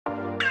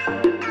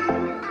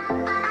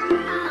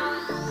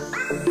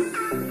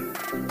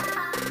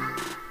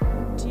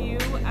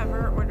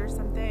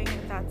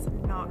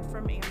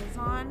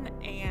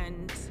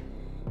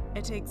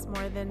it takes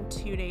more than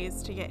 2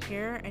 days to get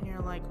here, and you're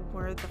like,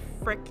 where the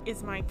frick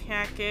is my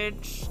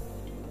package?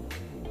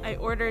 I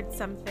ordered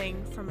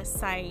something from a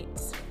site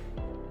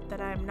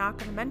that I'm not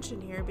going to mention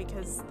here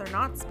because they're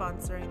not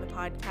sponsoring the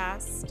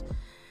podcast,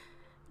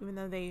 even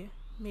though they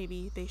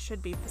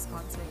should be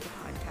sponsoring the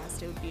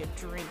podcast. It would be a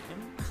dream.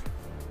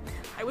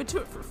 I would do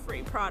it for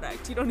free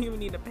product. You don't even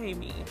need to pay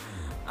me.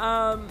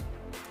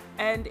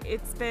 And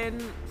it's been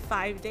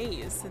 5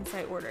 days since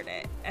I ordered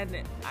it, and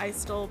I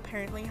still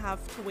apparently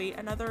have to wait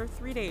another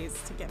 3 days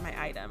to get my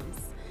items.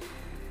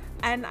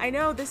 And I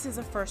know this is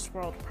a first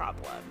world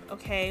problem,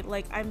 okay?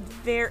 Like,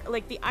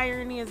 the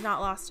irony is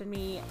not lost on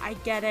me. I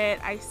get it.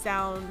 I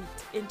sound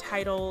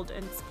entitled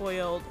and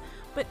spoiled,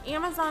 but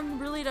Amazon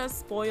really does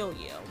spoil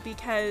you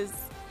because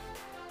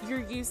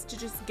you're used to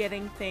just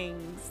getting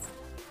things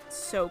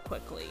so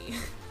quickly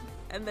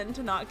and then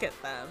to not get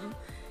them.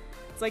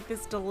 It's like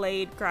this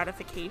delayed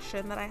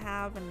gratification that I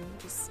have, and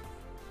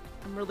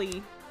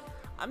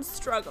I'm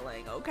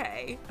struggling,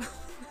 okay?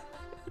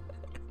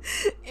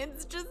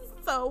 It's just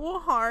so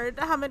hard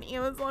to have an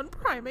Amazon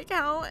Prime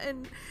account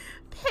and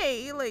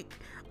pay like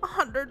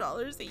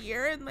 $100 a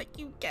year, and like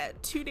you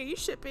get 2-day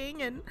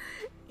shipping and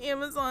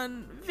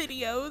Amazon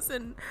videos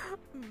and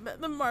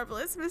The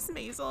Marvelous Miss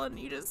Maisel, and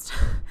you just,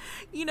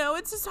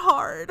 it's just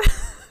hard.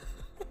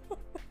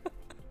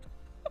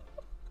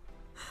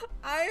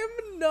 I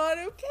am not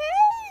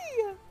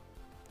okay.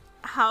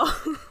 How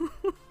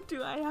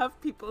do I have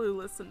people who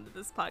listen to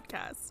this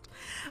podcast?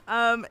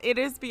 It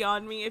is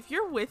beyond me. If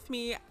you're with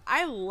me,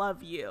 I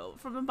love you.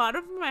 From the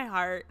bottom of my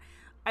heart,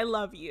 I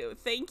love you.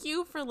 Thank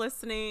you for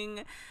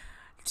listening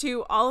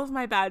to all of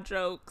my bad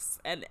jokes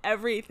and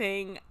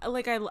everything.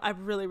 Like, I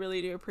really,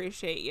 really do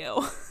appreciate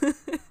you.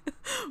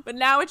 But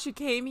now what you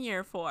came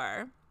here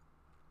for,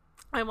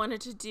 I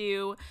wanted to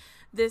do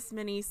this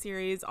mini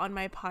series on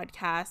my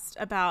podcast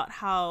about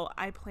how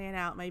I plan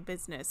out my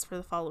business for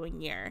the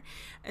following year.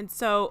 And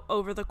so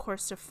over the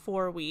course of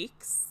 4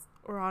 weeks,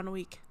 or on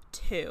week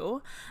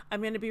 2, I'm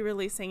going to be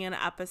releasing an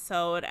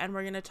episode, and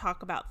we're going to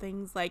talk about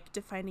things like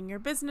defining your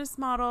business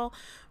model,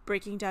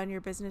 breaking down your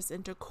business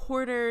into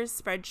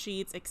quarters,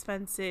 spreadsheets,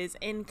 expenses,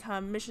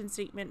 income, mission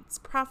statements,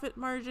 profit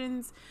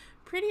margins,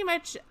 pretty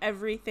much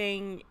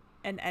everything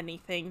and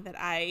anything that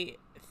I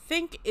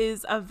think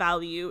is of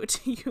value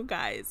to you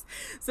guys.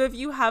 So if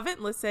you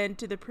haven't listened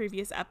to the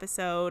previous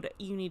episode,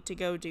 you need to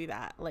go do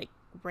that like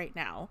right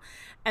now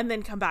and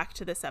then come back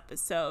to this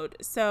episode.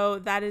 So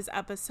that is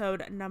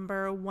episode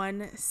number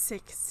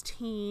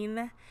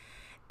 116.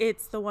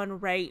 It's the one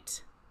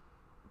right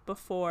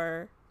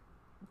before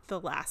the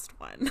last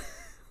one.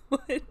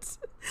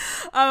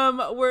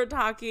 We're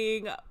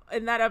talking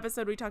in that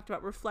episode, we talked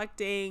about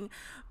reflecting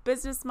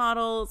business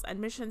models and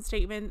mission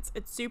statements.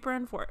 It's super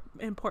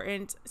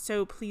important,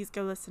 so please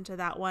go listen to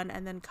that one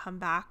and then come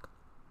back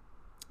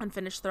and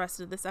finish the rest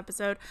of this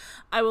episode.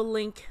 I will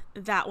link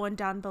that one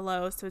down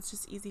below, so it's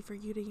just easy for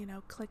you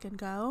to click and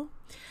go.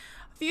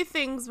 A few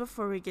things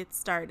before we get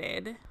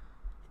started.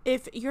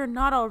 If you're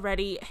not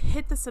already,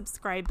 hit the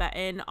subscribe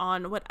button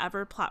on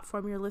whatever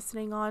platform you're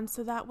listening on,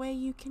 so that way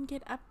you can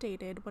get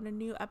updated when a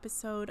new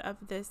episode of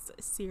this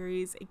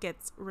series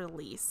gets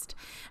released.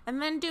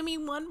 And then do me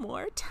one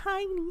more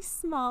tiny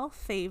small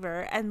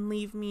favor and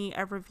leave me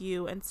a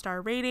review and star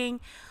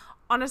rating.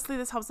 Honestly,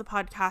 this helps the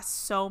podcast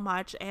so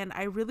much, and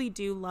I really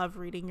do love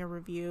reading your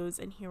reviews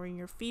and hearing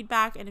your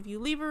feedback. And if you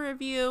leave a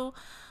review,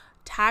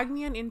 tag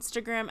me on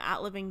Instagram at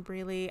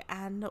LivingBreely,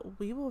 and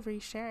we will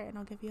reshare it, and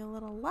I'll give you a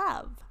little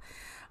love.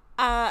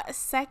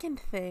 Second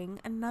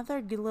thing,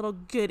 another little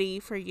goodie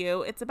for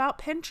you. It's about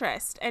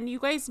Pinterest, and you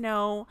guys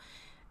know,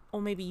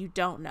 or maybe you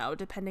don't know,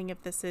 depending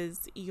if this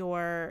is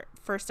your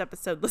first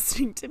episode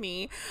listening to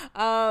me.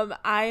 I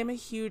am a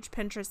huge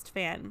Pinterest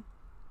fan.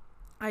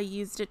 I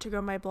used it to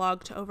grow my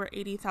blog to over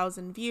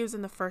 80,000 views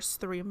in the first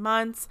 3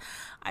 months.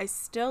 I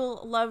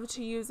still love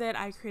to use it.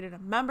 I created a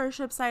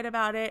membership site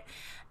about it,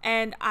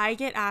 and I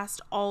get asked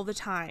all the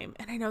time.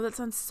 And I know that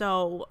sounds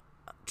so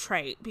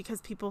trite because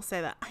people say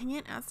that I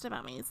get asked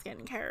about my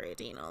skincare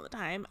routine all the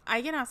time.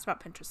 I get asked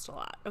about Pinterest a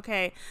lot.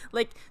 Okay.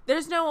 Like,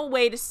 there's no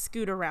way to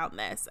scoot around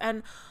this.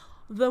 And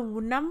the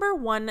number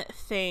one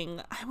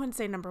thing, I wouldn't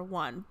say number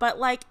one, but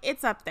like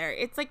it's up there.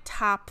 It's like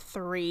top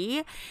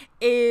 3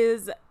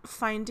 is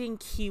finding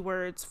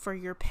keywords for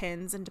your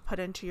pins and to put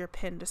into your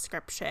pin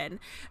description.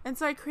 And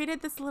so I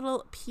created this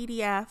little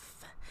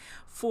PDF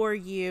for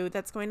you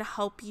that's going to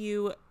help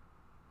you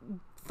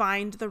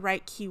find the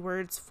right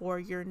keywords for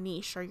your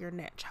niche or your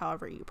niche,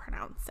 however you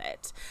pronounce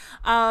it.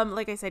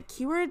 Like I said,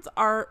 keywords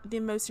are the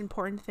most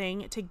important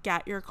thing to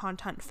get your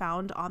content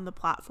found on the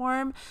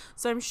platform.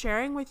 So I'm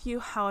sharing with you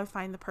how I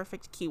find the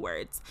perfect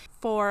keywords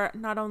for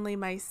not only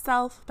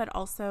myself, but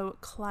also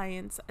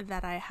clients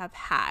that I have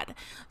had.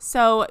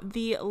 So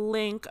the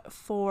link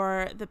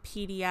for the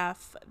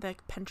PDF, the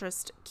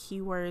Pinterest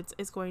keywords,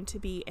 is going to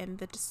be in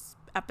the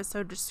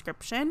episode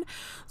description.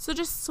 So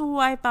just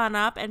swipe on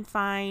up and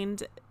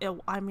find,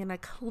 I'm going to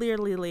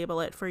clearly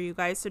label it for you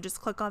guys. So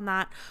just click on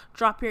that,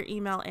 drop your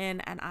email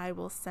in, and I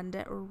will send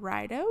it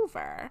right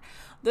over.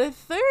 The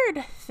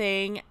third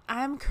thing,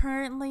 I'm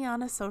currently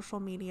on a social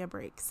media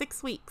break.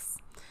 6 weeks.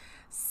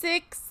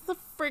 6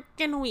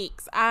 freaking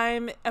weeks.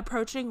 I'm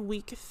approaching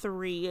week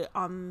 3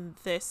 on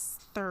this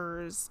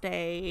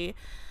Thursday,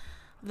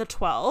 the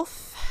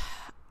 12th.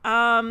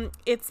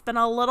 It's been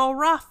a little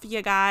rough,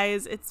 you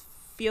guys. It's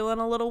feeling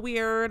a little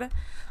weird.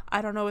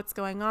 I don't know what's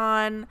going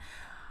on.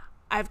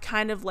 I've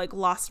kind of like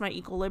lost my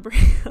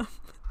equilibrium.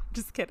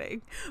 Just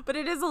kidding. But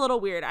it is a little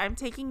weird. I'm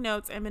taking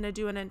notes. I'm going to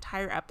do an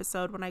entire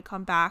episode when I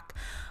come back.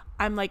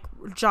 I'm like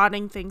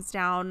jotting things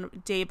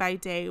down day by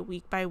day,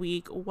 week by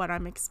week, what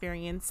I'm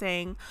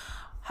experiencing.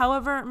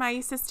 However, my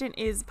assistant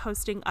is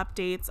posting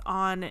updates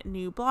on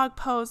new blog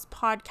posts,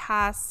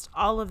 podcasts,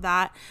 all of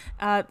that.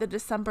 The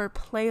December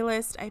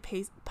playlist, I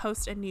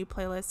post a new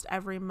playlist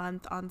every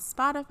month on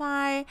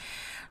Spotify.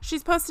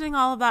 She's posting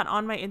all of that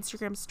on my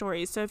Instagram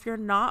stories. So if you're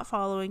not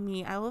following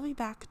me, I will be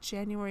back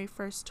January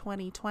 1st,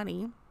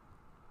 2020.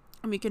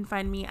 And you can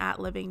find me at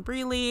Living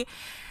Breely.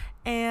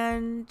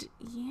 And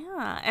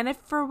yeah, and if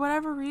for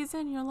whatever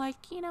reason you're like,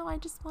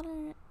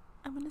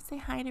 I want to say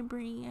hi to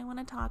Brie. I want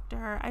to talk to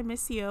her. I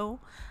miss you.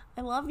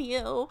 I love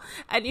you.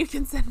 And you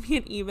can send me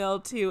an email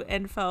to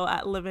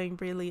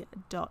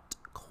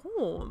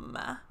info@livingbreely.com.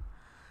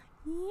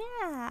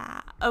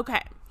 Yeah.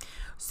 Okay.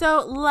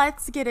 So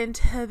let's get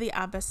into the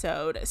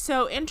episode.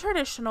 So in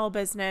traditional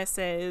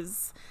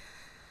businesses,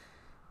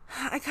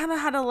 I kind of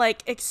had to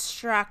like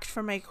extract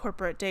from my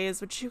corporate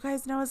days, which you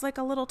guys know is like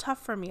a little tough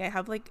for me. I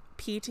have like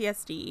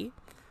PTSD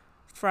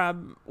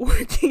from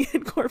working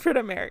in corporate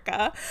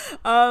America.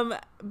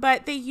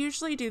 But they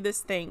usually do this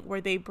thing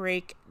where they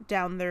break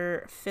down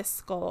their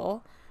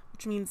fiscal,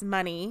 which means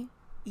money,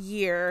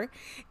 year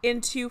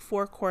into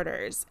 4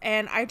 quarters.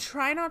 And I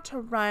try not to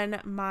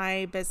run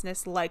my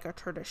business like a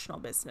traditional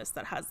business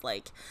that has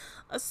like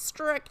a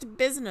strict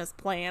business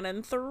plan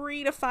and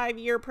 3 to 5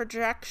 year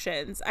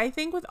projections. I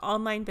think with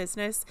online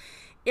business,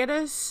 it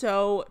is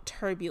so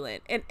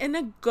turbulent, and in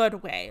a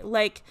good way,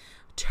 like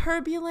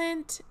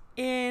turbulent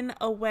in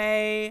a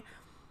way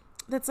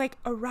that's like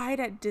a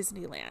ride at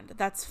Disneyland.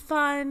 That's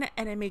fun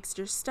and it makes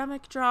your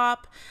stomach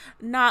drop,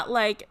 not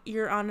like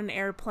you're on an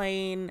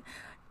airplane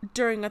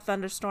during a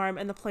thunderstorm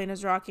and the plane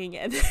is rocking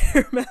and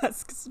their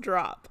masks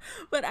drop.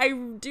 But I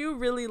do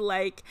really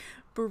like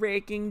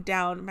breaking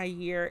down my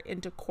year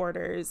into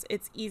quarters.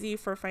 It's easy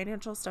for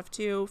financial stuff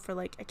too, for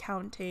like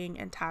accounting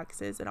and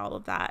taxes and all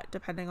of that,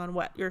 depending on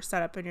what your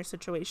setup and your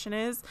situation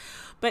is.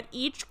 But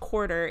each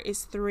quarter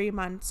is 3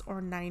 months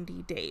or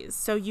 90 days.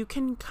 So you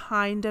can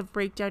kind of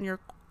break down your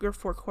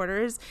 4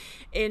 quarters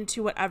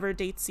into whatever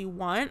dates you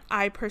want.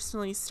 I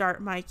personally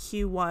start my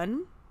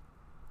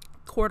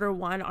quarter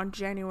 1 on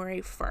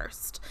January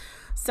 1st.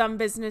 Some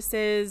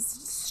businesses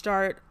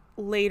start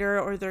later,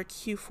 or their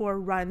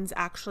Q4 runs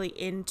actually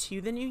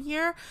into the new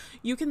year.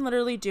 You can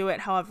literally do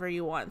it however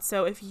you want.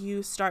 So if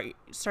you started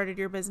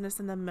your business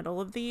in the middle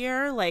of the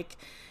year, like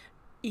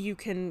you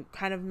can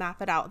kind of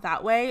map it out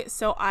that way.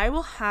 So I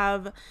will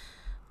have,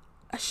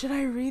 should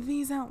I read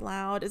these out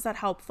loud? Is that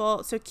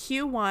helpful? So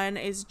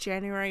Q1 is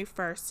January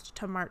 1st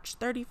to March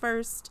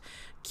 31st.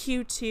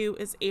 Q2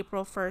 is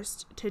April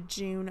 1st to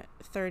June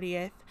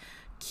 30th.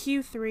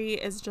 Q3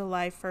 is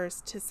July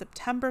 1st to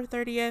September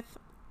 30th.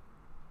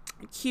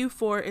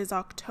 Q4 is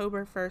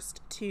October 1st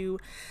to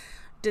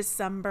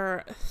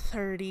December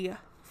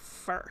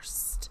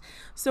 31st.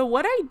 So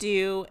what I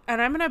do,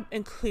 and I'm going to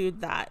include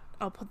that,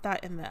 I'll put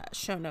that in the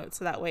show notes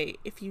so that way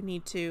if you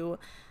need to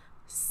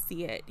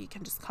see it, you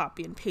can just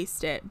copy and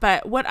paste it.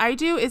 But what I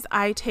do is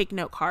I take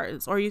note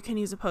cards, or you can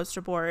use a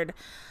poster board.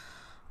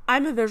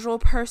 I'm a visual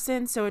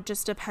person, so it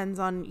just depends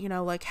on,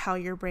 like how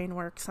your brain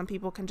works. Some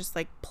people can just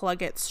like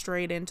plug it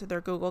straight into their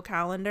Google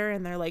Calendar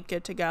and they're like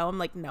good to go. I'm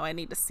like, no, I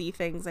need to see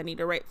things. I need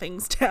to write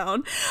things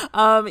down.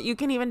 You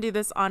can even do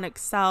this on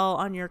Excel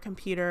on your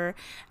computer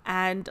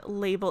and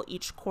label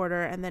each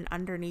quarter, and then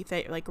underneath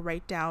it, like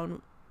write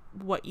down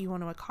what you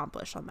want to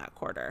accomplish on that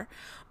quarter.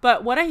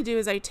 But what I do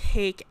is I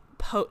take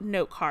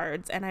note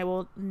cards and I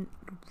will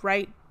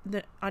write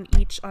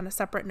on a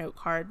separate note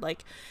card,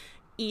 like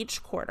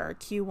each quarter,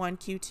 Q1,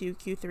 Q2,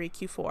 Q3,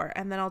 Q4,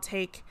 and then I'll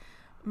take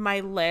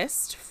my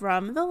list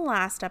from the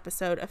last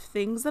episode of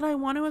things that I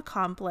want to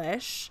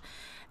accomplish,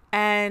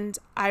 and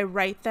I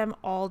write them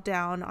all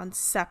down on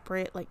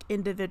separate, like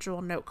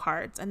individual note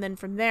cards. And then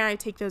from there, I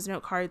take those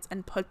note cards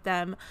and put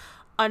them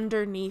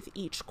underneath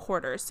each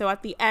quarter. So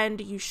at the end,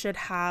 you should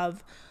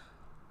have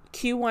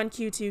Q1,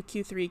 Q2,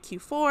 Q3,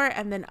 Q4,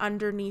 and then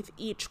underneath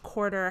each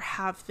quarter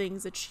have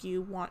things that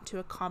you want to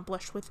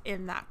accomplish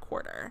within that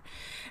quarter.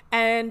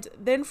 And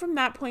then from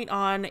that point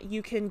on,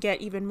 you can get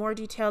even more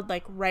detailed,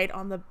 like right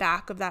on the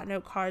back of that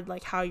note card,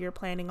 like how you're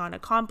planning on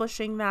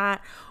accomplishing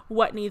that,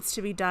 what needs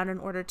to be done in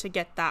order to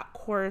get that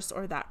course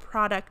or that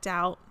product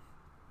out.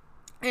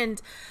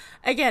 And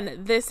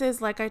again, this is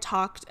like I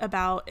talked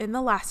about in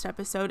the last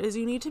episode, is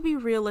you need to be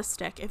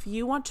realistic. If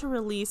you want to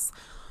release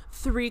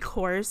 3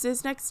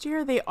 courses next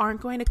year, they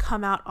aren't going to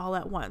come out all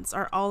at once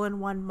or all in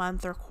 1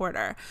 month or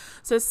quarter.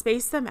 So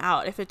space them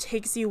out. If it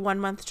takes you 1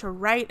 month to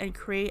write and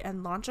create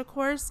and launch a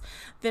course,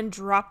 then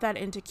drop that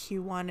into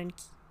Q1 and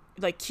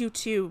like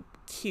Q2,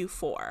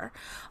 Q4.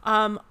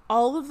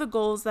 All of the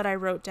goals that I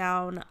wrote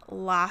down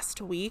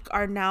last week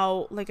are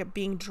now like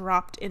being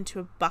dropped into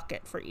a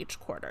bucket for each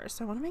quarter.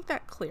 So I want to make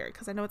that clear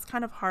because I know it's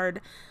kind of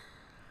hard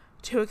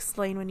to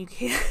explain when you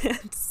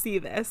can't see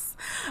this.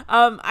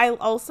 I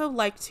also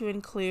like to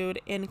include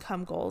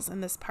income goals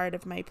in this part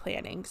of my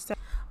planning. So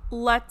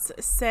let's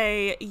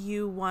say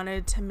you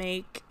wanted to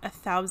make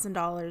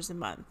 $1,000 a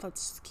month.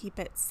 Let's just keep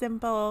it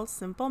simple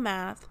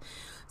math.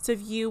 So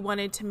if you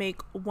wanted to make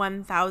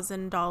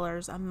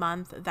 $1,000 a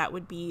month, that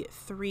would be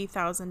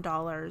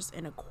 $3,000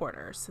 in a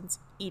quarter, since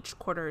each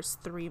quarter is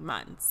 3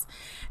 months.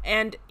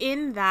 And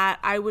in that,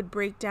 I would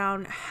break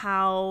down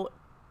how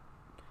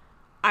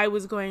I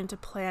was going to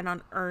plan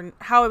to earn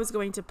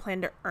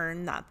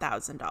that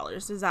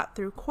 $1,000. Is that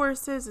through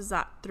courses? Is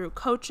that through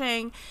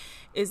coaching?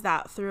 Is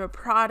that through a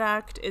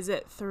product? Is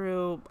it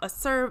through a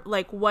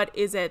like what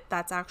is it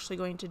that's actually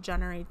going to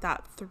generate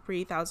that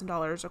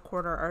 $3,000 a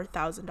quarter or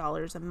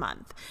 $1,000 a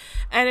month?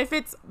 And if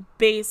it's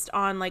based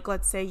on, like,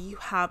 let's say you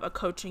have a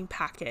coaching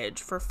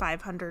package for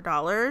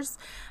 $500,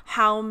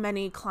 how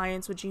many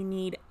clients would you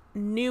need,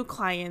 new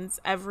clients,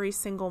 every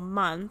single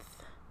month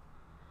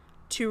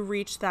to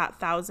reach that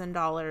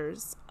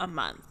 $1,000 a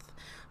month?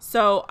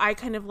 So I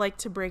kind of like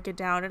to break it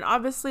down, and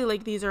obviously,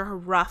 like, these are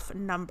rough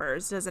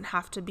numbers. It doesn't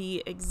have to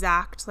be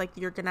exact. Like,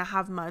 you're gonna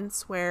have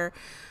months where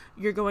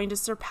you're going to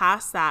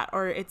surpass that,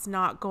 or it's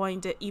not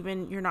going to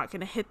you're not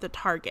gonna hit the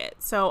target.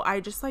 So I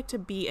just like to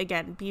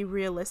be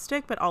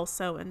realistic but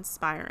also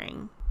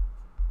inspiring.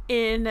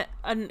 In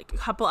a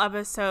couple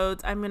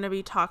episodes, I'm going to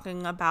be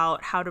talking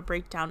about how to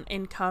break down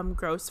income,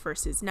 gross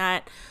versus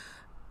net,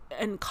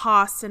 and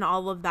costs and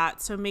all of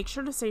that. So make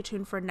sure to stay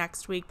tuned for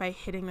next week by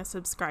hitting the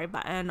subscribe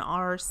button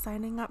or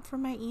signing up for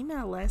my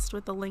email list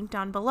with the link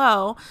down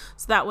below,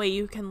 so that way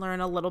you can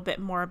learn a little bit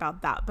more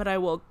about that, but I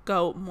will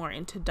go more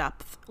into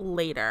depth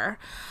later.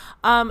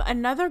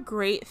 Another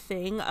great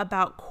thing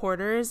about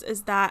quarters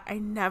is that I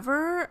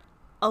never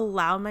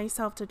allow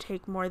myself to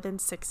take more than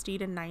 60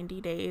 to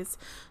 90 days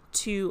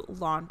to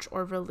launch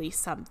or release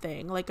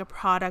something, like a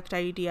product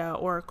idea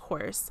or a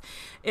course.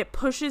 It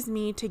pushes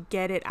me to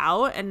get it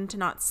out and to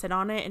not sit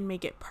on it and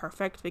make it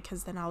perfect,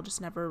 because then I'll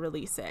just never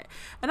release it.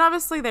 And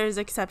obviously there's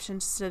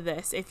exceptions to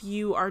this. If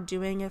you are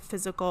doing a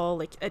physical,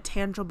 like a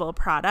tangible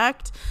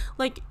product,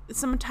 like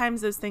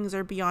sometimes those things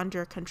are beyond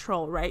your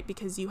control, right?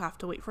 Because you have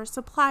to wait for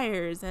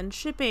suppliers and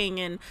shipping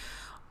and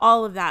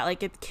all of that.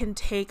 Like, it can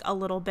take a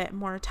little bit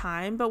more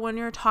time. But when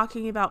you're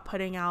talking about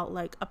putting out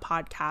like a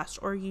podcast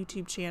or a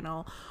YouTube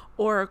channel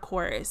or a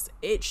course,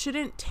 it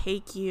shouldn't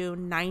take you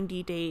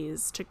 90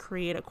 days to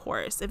create a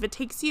course. If it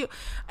takes you,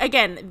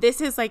 again, this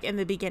is like in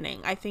the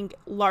beginning. I think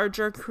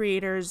larger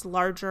creators,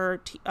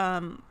 larger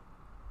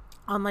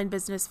online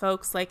business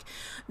folks, like,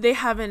 they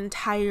have an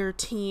entire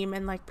team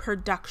and like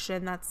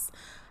production that's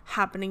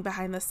happening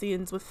behind the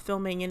scenes with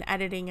filming and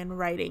editing and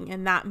writing,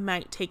 and that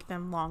might take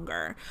them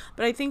longer.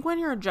 But I think when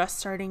you're just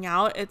starting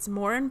out, it's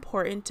more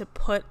important to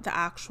put the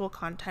actual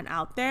content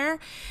out there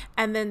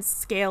and then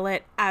scale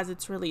it as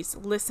it's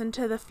released. Listen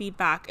to the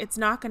feedback. It's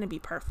not going to be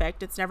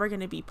perfect. It's never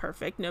going to be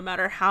perfect, no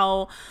matter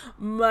how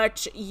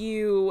much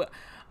you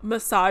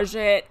massage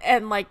it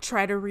and like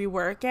try to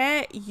rework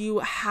it. You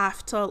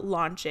have to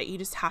launch it. You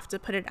just have to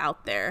put it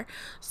out there.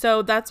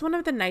 So that's one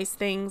of the nice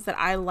things that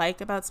I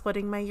like about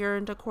splitting my year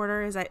into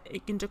quarters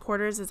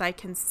is I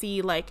can see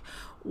like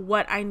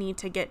what I need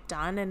to get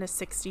done in a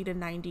 60 to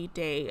 90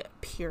 day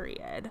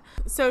period.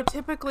 So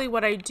typically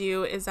what I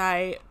do is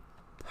I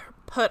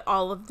put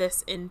all of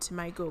this into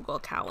my Google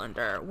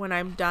Calendar. When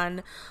I'm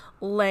done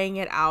laying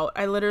it out,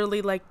 I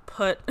literally like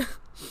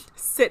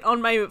sit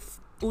on my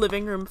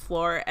living room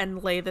floor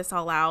and lay this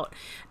all out,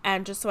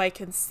 and just so I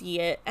can see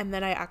it, and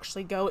then I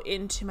actually go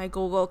into my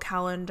Google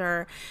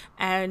Calendar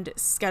and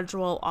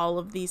schedule all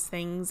of these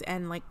things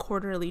and like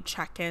quarterly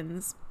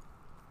check-ins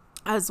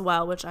as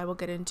well, which I will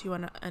get into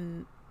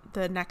in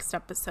the next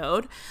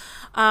episode.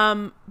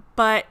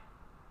 But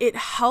it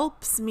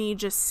helps me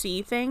just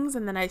see things,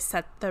 and then I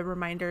set the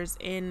reminders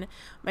in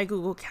my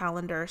Google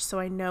Calendar so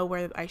I know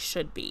where I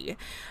should be.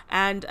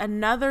 And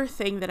another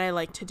thing that I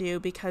like to do,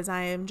 because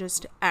I am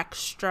just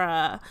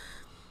extra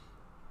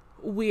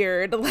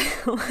weird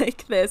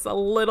like this, a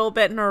little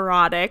bit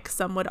neurotic,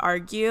 some would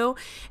argue,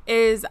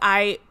 is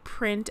I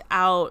print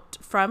out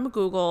from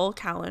Google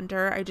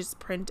Calendar. I just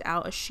print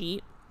out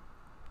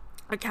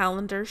a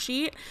calendar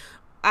sheet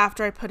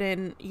after I put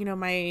in,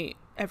 my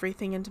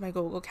everything into my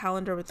Google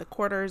Calendar with the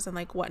quarters and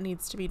like what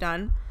needs to be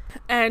done.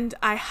 And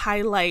I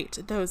highlight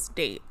those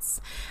dates.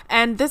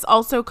 And this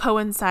also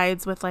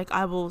coincides with like,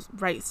 I will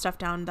write stuff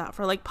down that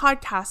for like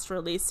podcast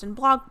release and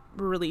blog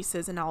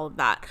releases and all of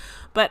that.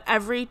 But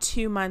every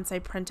 2 months I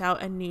print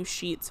out a new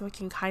sheet so I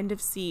can kind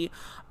of see,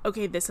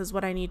 okay, this is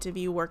what I need to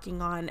be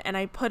working on. And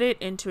I put it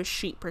into a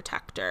sheet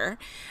protector,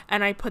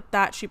 and I put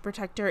that sheet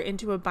protector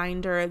into a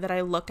binder that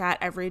I look at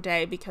every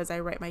day because I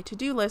write my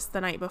to-do list the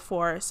night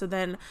before. So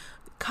then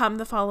come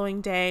the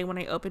following day when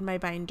I open my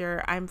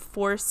binder, I'm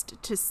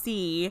forced to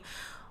see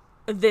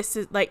this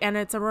is like, and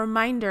it's a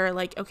reminder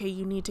like, okay,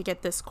 you need to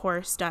get this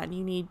course done.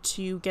 You need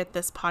to get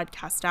this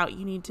podcast out.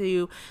 You need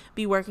to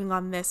be working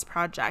on this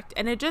project.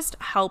 And it just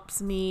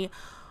helps me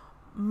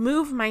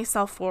move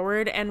myself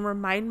forward and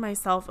remind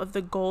myself of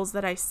the goals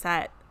that I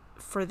set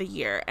for the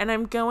year. And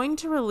I'm going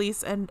to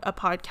release a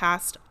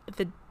podcast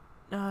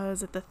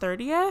is it the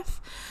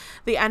 30th?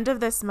 The end of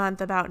this month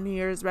about New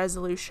Year's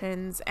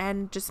resolutions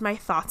and just my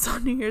thoughts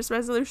on New Year's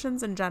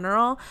resolutions in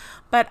general.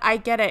 But I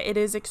get it. It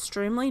is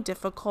extremely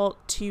difficult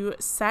to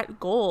set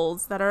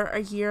goals that are a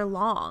year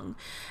long.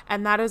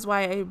 And that is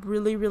why I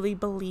really, really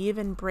believe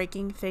in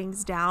breaking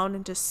things down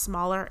into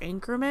smaller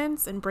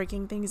increments and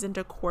breaking things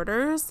into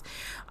quarters,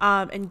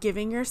 and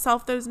giving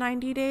yourself those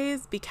 90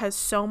 days, because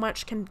so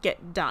much can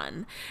get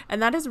done.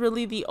 And that is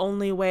really the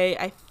only way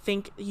I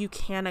think you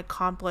can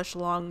accomplish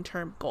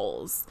long-term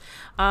goals.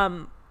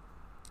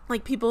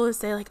 Like people who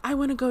say like, I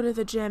want to go to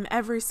the gym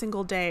every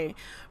single day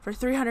for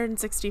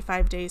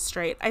 365 days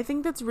straight. I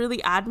think that's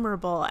really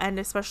admirable. And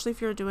especially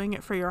if you're doing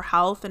it for your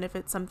health and if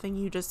it's something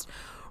you just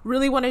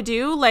really want to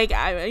do. Like,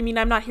 I mean,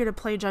 I'm not here to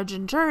play judge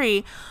and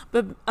jury,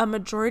 but a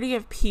majority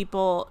of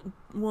people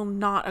will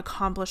not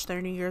accomplish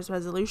their New Year's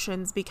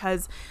resolutions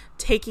because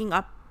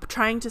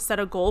trying to set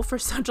a goal for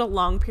such a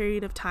long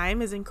period of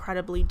time is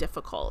incredibly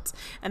difficult.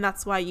 And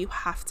that's why you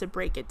have to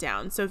break it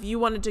down. So if you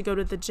wanted to go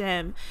to the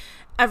gym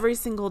every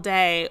single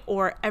day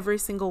or every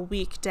single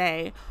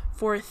weekday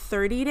for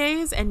 30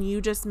 days and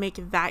you just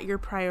make that your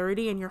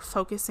priority and you're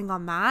focusing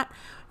on that,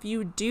 if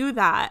you do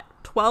that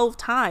 12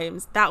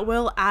 times, that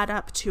will add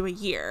up to a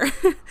year,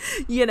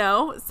 you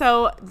know?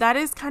 So that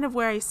is kind of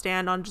where I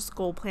stand on just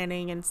goal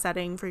planning and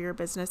setting for your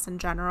business in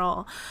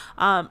general.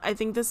 I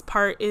think this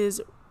part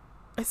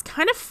it's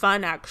kind of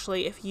fun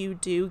actually if you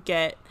do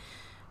get,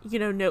 you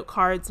know, note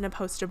cards and a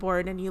poster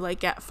board and you like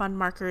get fun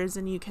markers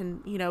and you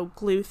can, you know,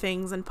 glue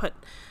things and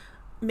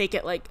make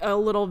it like a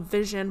little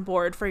vision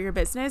board for your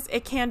business.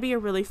 It can be a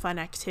really fun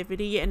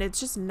activity and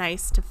it's just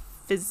nice to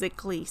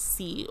physically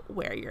see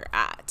where you're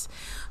at.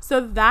 So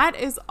that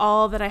is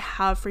all that I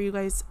have for you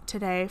guys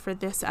today for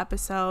this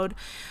episode.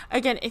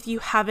 Again, if you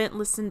haven't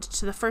listened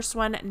to the first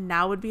one,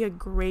 now would be a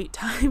great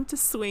time to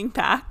swing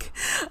back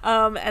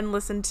and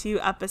listen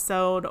to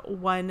episode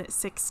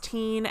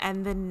 116.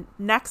 And the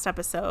next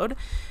episode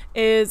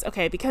is,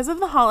 okay, because of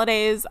the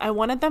holidays, I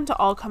wanted them to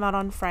all come out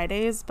on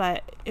Fridays,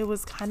 but it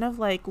was kind of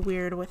like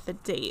weird with the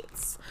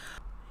dates.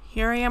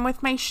 Here I am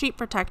with my sheet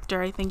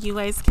protector. I think you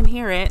guys can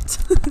hear it.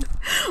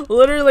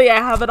 Literally, I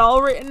have it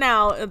all written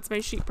out. It's my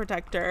sheet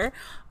protector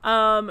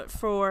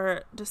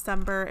for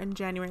December and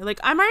January. Like,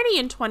 I'm already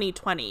in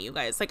 2020, you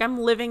guys. Like, I'm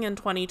living in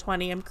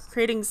 2020. I'm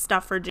creating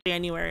stuff for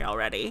January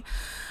already.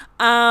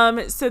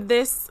 So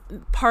this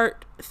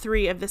part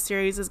 3 of the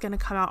series is going to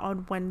come out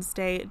on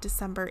Wednesday,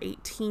 December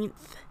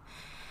 18th.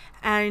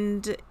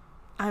 And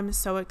I'm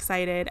so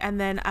excited. And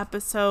then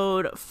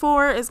episode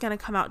 4 is going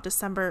to come out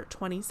December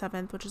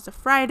 27th, which is a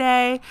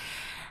Friday.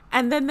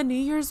 And then the New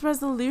Year's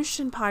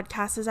resolution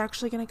podcast is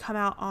actually going to come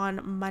out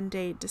on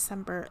Monday,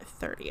 December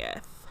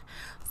 30th.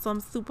 So I'm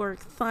super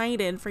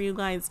excited for you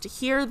guys to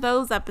hear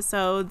those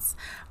episodes.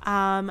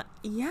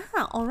 Yeah,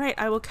 all right.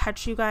 I will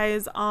catch you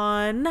guys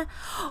on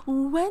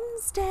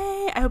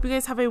Wednesday. I hope you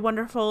guys have a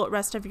wonderful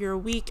rest of your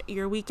week,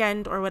 your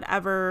weekend, or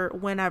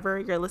whenever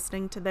you're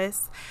listening to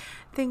this.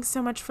 Thanks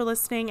so much for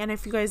listening. And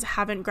if you guys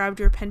haven't grabbed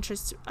your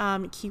Pinterest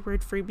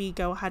keyword freebie,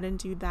 go ahead and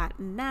do that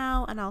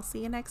now. And I'll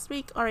see you next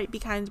week. All right. Be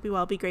kind, be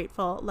well, be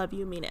grateful. Love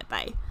you, mean it.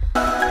 Bye.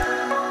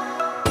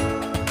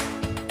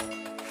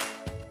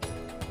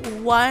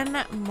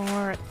 One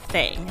more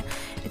thing.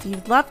 If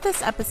you loved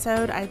this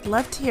episode, I'd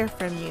love to hear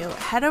from you.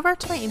 Head over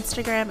to my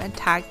Instagram and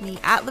tag me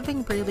at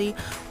Living Breely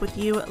with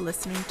you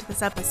listening to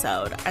this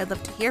episode. I'd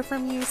love to hear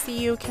from you, see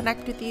you,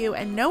 connect with you,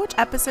 and know which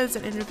episodes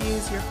and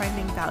interviews you're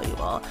finding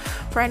valuable.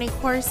 For any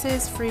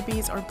courses,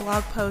 freebies, or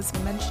blog posts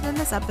mentioned in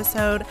this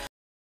episode,